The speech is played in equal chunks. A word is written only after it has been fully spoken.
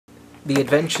The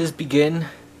adventures begin,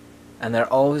 and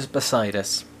they're always beside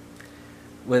us,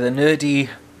 with a nerdy,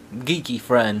 geeky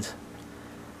friend,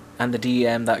 and the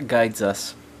DM that guides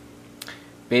us.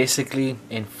 Basically,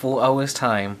 in 4 hours'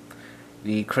 time,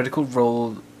 the Critical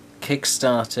Role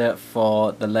Kickstarter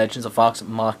for the Legends of Vox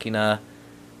Machina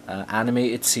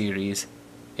animated series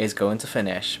is going to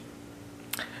finish.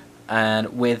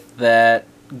 And with the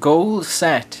goal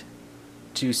set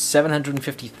to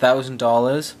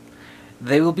 $750,000,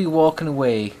 they will be walking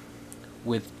away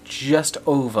with just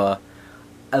over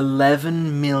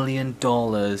 $11 million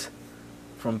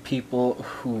from people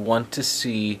who want to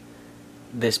see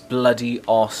this bloody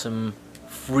awesome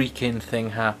freaking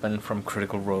thing happen from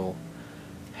Critical Role.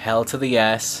 Hell to the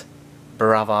yes,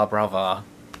 brava brava.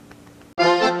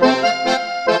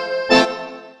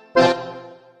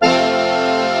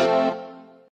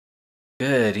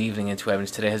 Good evening into Evans.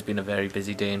 Today has been a very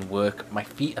busy day in work. My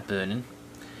feet are burning.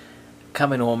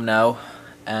 Coming home now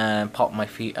and popping my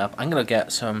feet up. I'm gonna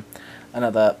get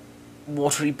another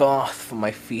watery bath for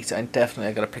my feet. I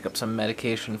definitely gotta pick up some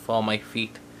medication for my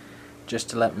feet, just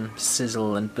to let them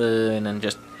sizzle and burn and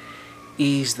just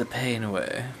ease the pain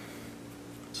away.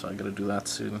 So I gotta do that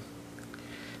soon.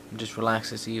 And just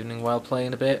relax this evening while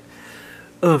playing a bit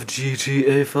of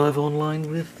GTA 5 Online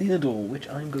with Theodore, which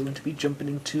I'm going to be jumping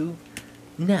into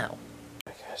now.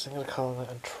 Okay, guys, I'm gonna call on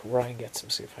it and try and get some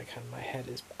sleep if I can. My head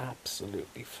is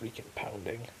absolutely freaking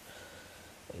pounding.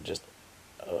 And just,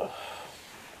 I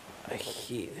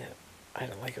hate it. I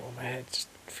don't like it when my head just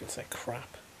feels like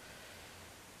crap.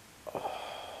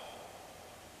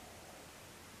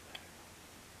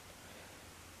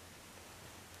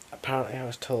 Apparently I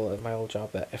was told at my old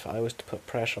job that if I was to put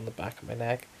pressure on the back of my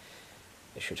neck,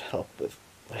 it should help with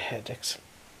my headaches.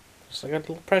 So I got a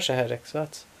little pressure headache, so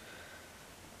that's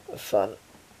fun.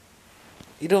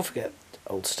 You don't forget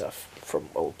old stuff from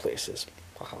old places.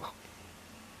 But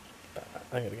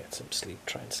I'm gonna get some sleep,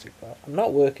 try and sleep well. I'm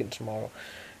not working tomorrow,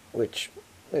 which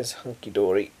is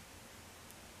hunky-dory.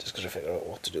 Just gotta figure out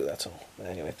what to do, that's all. But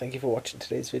anyway, thank you for watching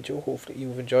today's video. Hopefully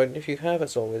you've enjoyed it. If you have,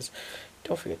 as always,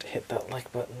 don't forget to hit that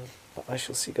like button. But I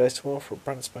shall see you guys tomorrow for a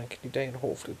brand spanking new day, and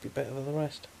hopefully it'll be better than the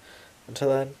rest. Until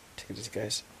then, take it easy,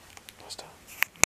 guys.